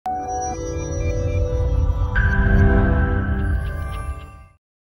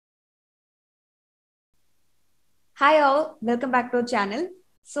Hi all, welcome back to our channel.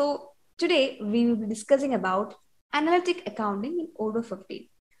 So today we will be discussing about analytic accounting in Odoo 15.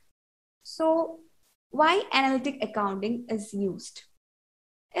 So why analytic accounting is used?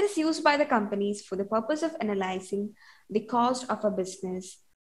 It is used by the companies for the purpose of analyzing the cost of a business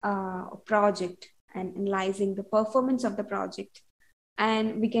project and analyzing the performance of the project,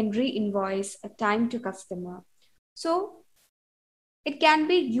 and we can re-invoice a time to customer. So it can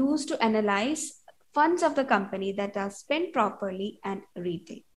be used to analyze funds of the company that are spent properly and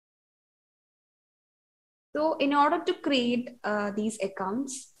retail. So in order to create these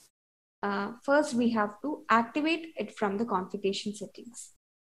accounts, first we have to activate it from the configuration settings.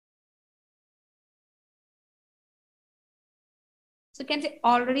 So you can say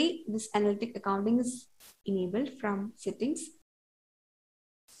already this analytic accounting is enabled from settings.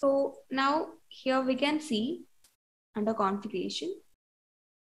 So now here we can see under configuration,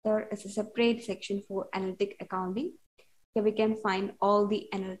 there is a separate section for analytic accounting. Here we can find all the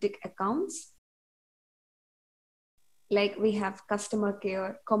analytic accounts. Like we have customer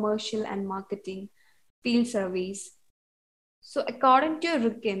care, commercial and marketing, field service. So according to your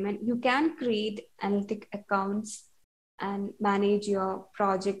requirement, you can create analytic accounts and manage your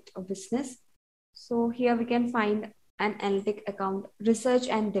project or business. So here we can find an analytic account, research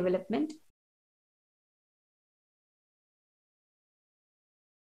and development.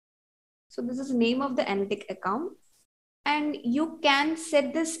 So this is the name of the analytic account. And you can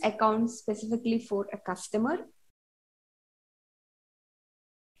set this account specifically for a customer.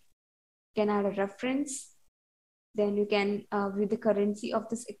 You can add a reference. Then you can view the currency of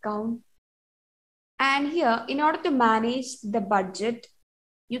this account. And here, in order to manage the budget,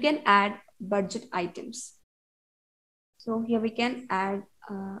 you can add budget items. So here we can add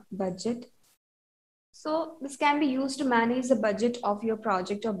budget. So this can be used to manage the budget of your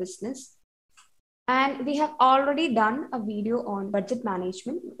project or business. And we have already done a video on budget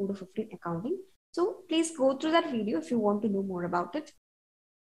management in Odoo 15 accounting. So please go through that video if you want to know more about it.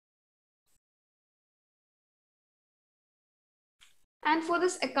 And for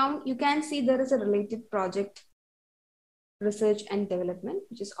this account, you can see there is a related project, research and development,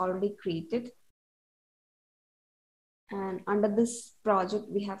 which is already created. And under this project,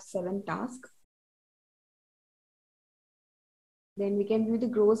 we have 7 tasks. Then we can view the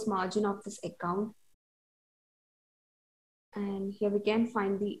gross margin of this account. And here we can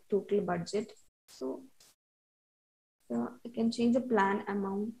find the total budget. So you can change the plan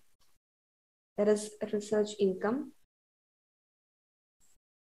amount. There is a research income.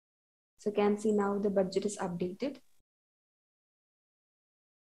 So you can see now the budget is updated.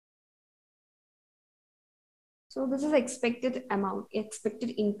 So this is expected amount,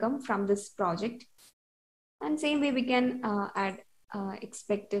 expected income from this project. And same way we can add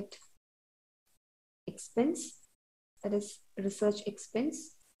expected expense, that is research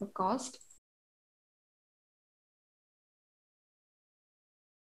expense or cost.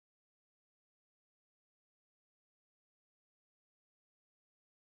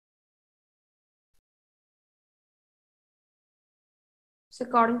 So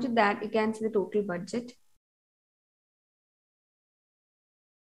according to that, you can see the total budget.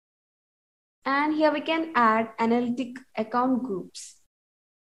 And here we can add analytic account groups.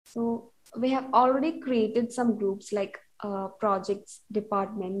 So we have already created some groups like projects,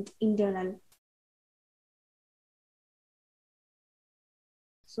 department, internal.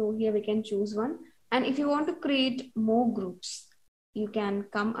 So here we can choose one. And if you want to create more groups, you can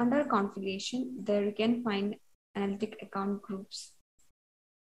come under configuration. There you can find analytic account groups.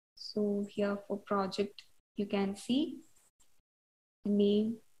 So here for project, you can see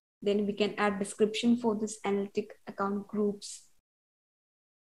name. Then we can add description for this analytic account groups.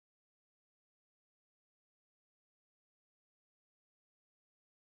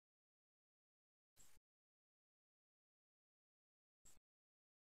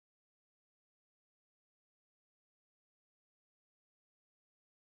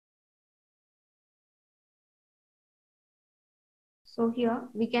 So here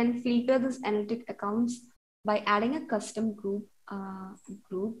we can filter this analytic accounts by adding a custom group.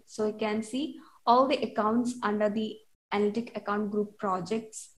 So you can see all the accounts under the analytic account group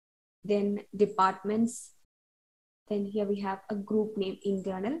projects, then departments. Then here we have a group name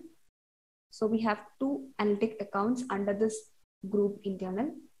internal. So we have 2 analytic accounts under this group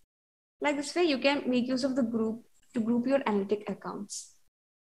internal. Like this way, you can make use of the group to group your analytic accounts.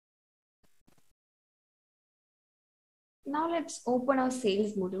 Now let's open our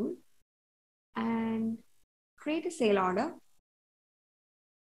sales module and create a sale order.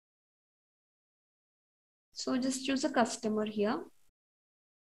 So just choose a customer here,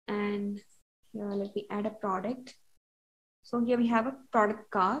 and here let me add a product. So here we have a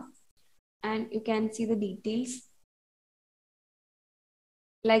product car and you can see the details.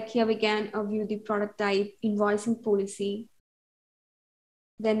 Like here we can view the product type, invoicing policy,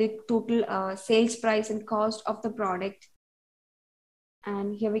 then the total sales price and cost of the product.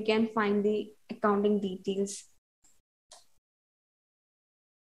 And here we can find the accounting details.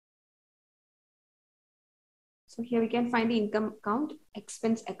 So here we can find the income account,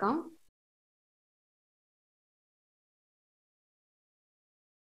 expense account.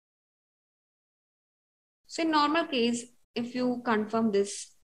 So in normal case, if you confirm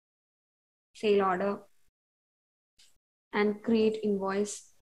this sale order and create invoice,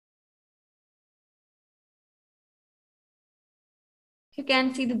 you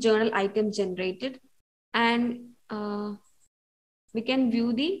can see the journal item generated and we can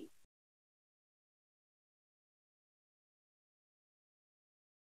view the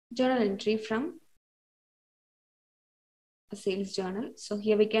journal entry from a sales journal. So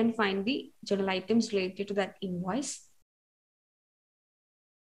here we can find the journal items related to that invoice.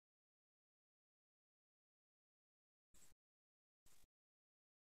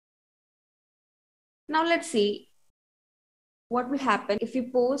 Now let's see what will happen if we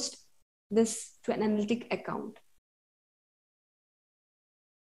post this to an analytic account.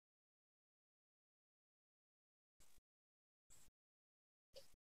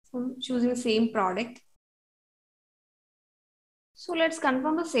 So I'm choosing the same product. So let's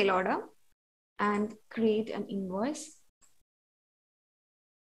confirm the sale order and create an invoice.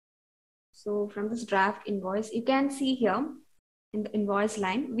 So from this draft invoice, you can see here in the invoice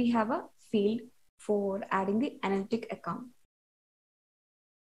line, we have a field for adding the analytic account.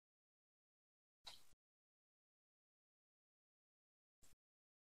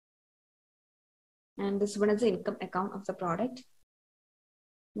 And this one is the income account of the product.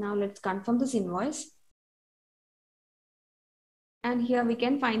 Now let's confirm this invoice. And here we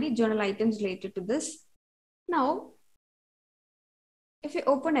can find the journal items related to this. Now, if we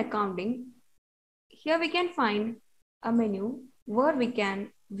open accounting, here we can find a menu where we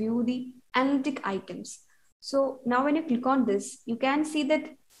can view the analytic items. So now when you click on this, you can see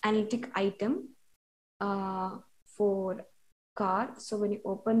that analytic item for car. So when you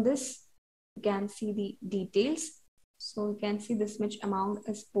open this, you can see the details. So you can see this much amount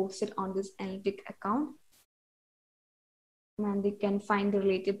is posted on this analytic account. And you can find the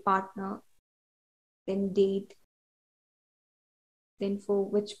related partner, then date, then for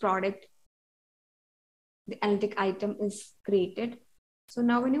which product the analytic item is created. So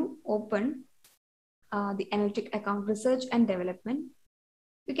now when you open the analytic account research and development,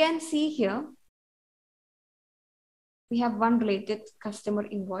 you can see here we have one related customer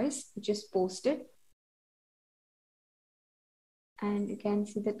invoice which is posted. And you can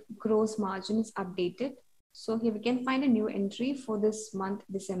see that gross margin is updated. So here we can find a new entry for this month,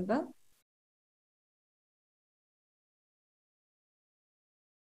 December.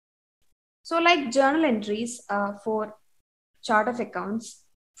 So like journal entries for chart of accounts,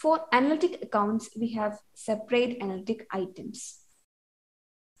 for analytic accounts, we have separate analytic items.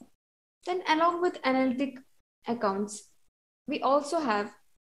 Then along with analytic accounts, we also have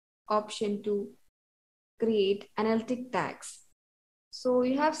option to create analytic tags. So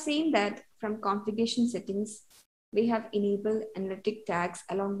you have seen that from configuration settings, we have enabled analytic tags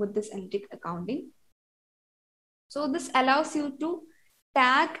along with this analytic accounting. So this allows you to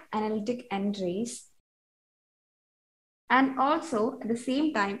tag analytic entries, and also at the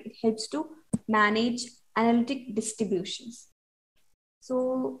same time, it helps to manage analytic distributions.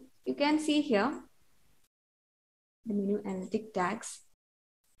 So you can see here the menu analytic tags,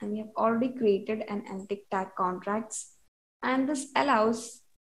 and we have already created an analytic tag contracts, and this allows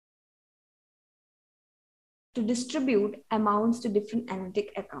to distribute amounts to different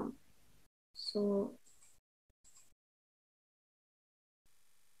analytic accounts. So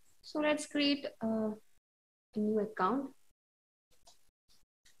let's create a new account.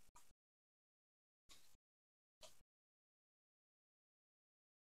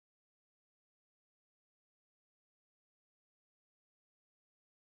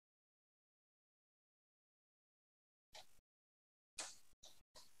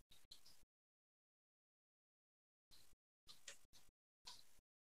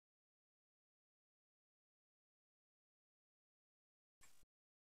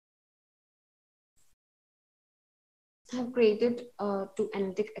 I have created two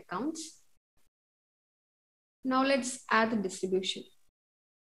analytic accounts. Now let's add the distribution.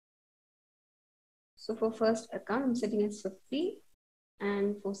 So for first account, I'm setting as 50.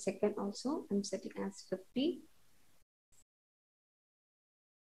 And for second also, I'm setting as 50.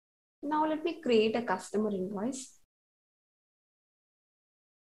 Now let me create a customer invoice.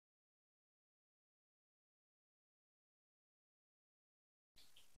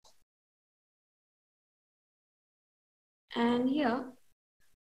 And here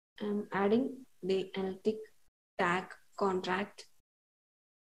I'm adding the analytic tag contract.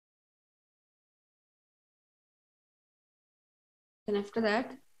 Then after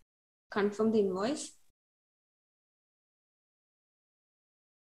that, confirm the invoice.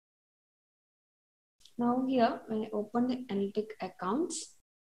 Now here, when I open the analytic accounts,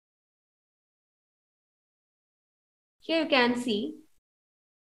 here you can see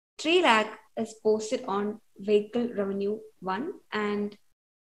 3 lakh is posted on vehicle revenue 1 and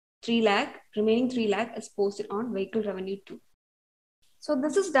 3 lakh, remaining 3 lakh is posted on vehicle revenue 2. So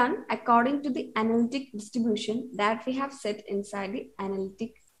this is done according to the analytic distribution that we have set inside the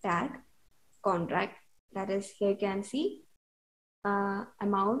analytic tag contract. That is, here you can see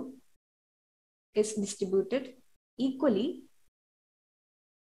amount is distributed equally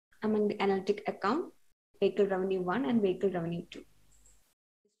among the analytic account, vehicle revenue 1 and vehicle revenue 2.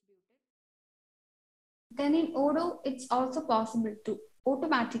 Then in Odoo, it's also possible to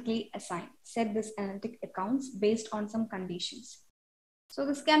automatically set this analytic accounts based on some conditions. So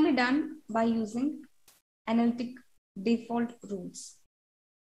this can be done by using analytic default rules.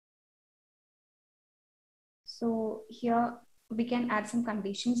 So here we can add some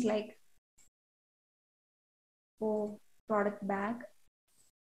conditions like for product bag,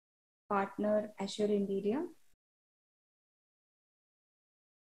 partner Azure Interior,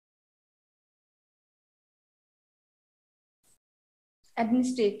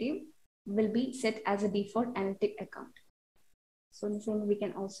 administrative will be set as a default analytic account. So the same we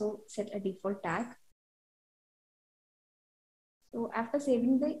can also set a default tag. So after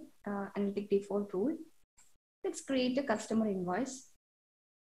saving the analytic default rule, let's create a customer invoice.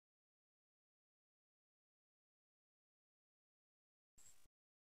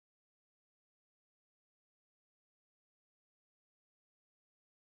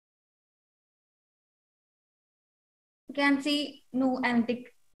 You can see no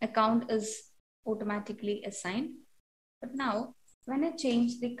analytic account is automatically assigned. But now when I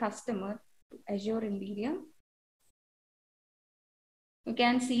change the customer to Azure Interior, you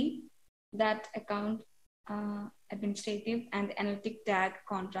can see that account administrative and the analytic tag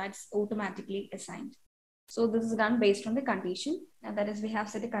contracts automatically assigned. So this is done based on the condition. And that is, we have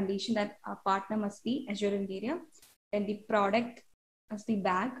set a condition that our partner must be Azure Interior, then the product must be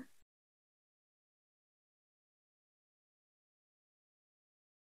bag.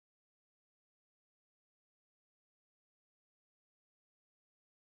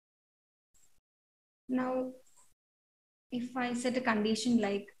 Now, if I set a condition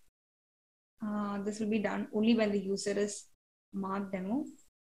like this will be done only when the user is marked demo.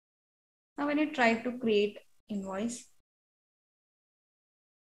 Now, when you try to create invoice,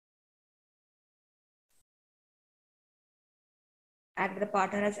 add the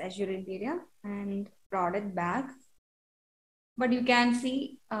partner as Azure Interior and product bag. But you can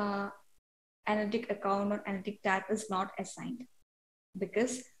see analytic account or analytic tag is not assigned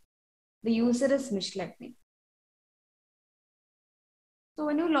because the user is misled me. So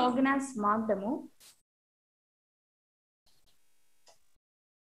when you log in as Mark Demo,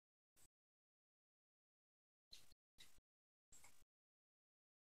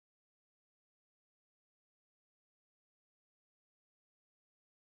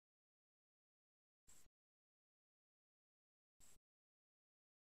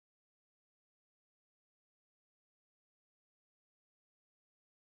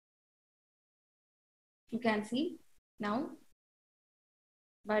 you can see now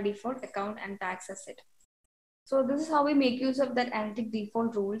by default account and tags are set. So this is how we make use of that analytic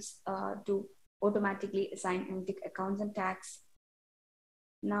default rules to automatically assign analytic accounts and tags.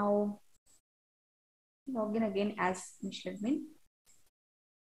 Now log in again as Michelle admin.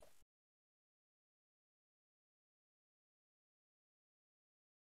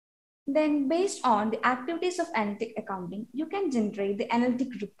 Then based on the activities of analytic accounting, you can generate the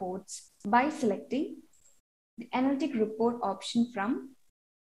analytic reports by selecting the analytic report option from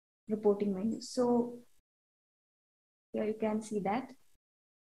reporting menu. So here you can see that.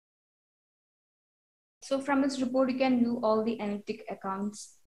 So from this report, you can view all the analytic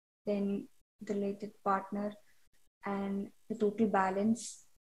accounts, then the related partner and the total balance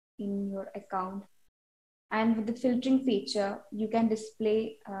in your account. And with the filtering feature, you can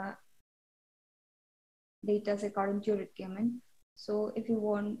display data according to your requirement. So if you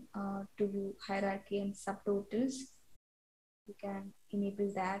want to view hierarchy and subtotals, you can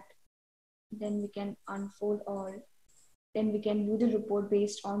enable that. Then we can unfold all. Then we can view the report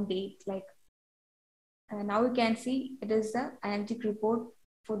based on date. Like now you can see it is the analytic report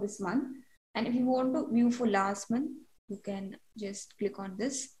for this month. And if you want to view for last month, you can just click on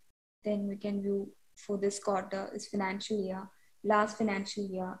this. Then we can view for this quarter, this financial year, last financial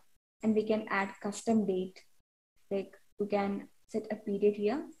year, and we can add custom date. Like we can set a period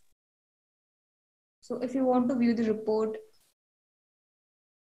here. So if you want to view the report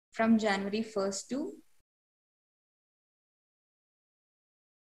from January 1st to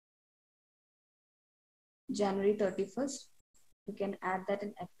January 31st, you can add that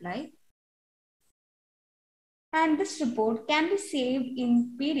and apply. And this report can be saved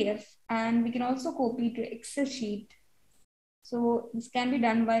in PDF, and we can also copy to Excel sheet. So this can be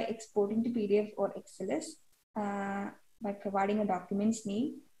done by exporting to PDF or XLS by providing a document's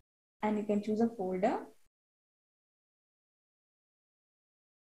name, and you can choose a folder.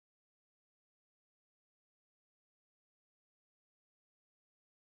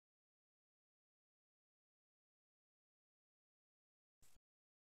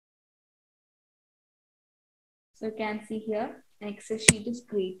 So you can see here an Excel sheet is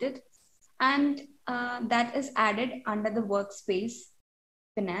created, and that is added under the workspace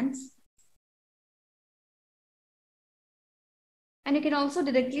finance. And you can also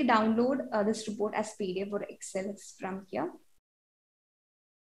directly download this report as PDF or Excel from here.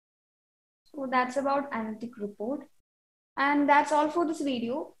 So that's about Analytic Report. And that's all for this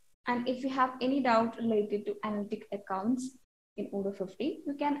video. And if you have any doubt related to analytic accounts in Odoo 15,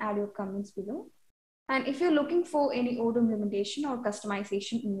 you can add your comments below. And if you're looking for any Odoo implementation or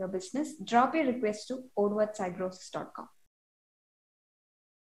customization in your business, drop a request to odoo@cybrosys.com.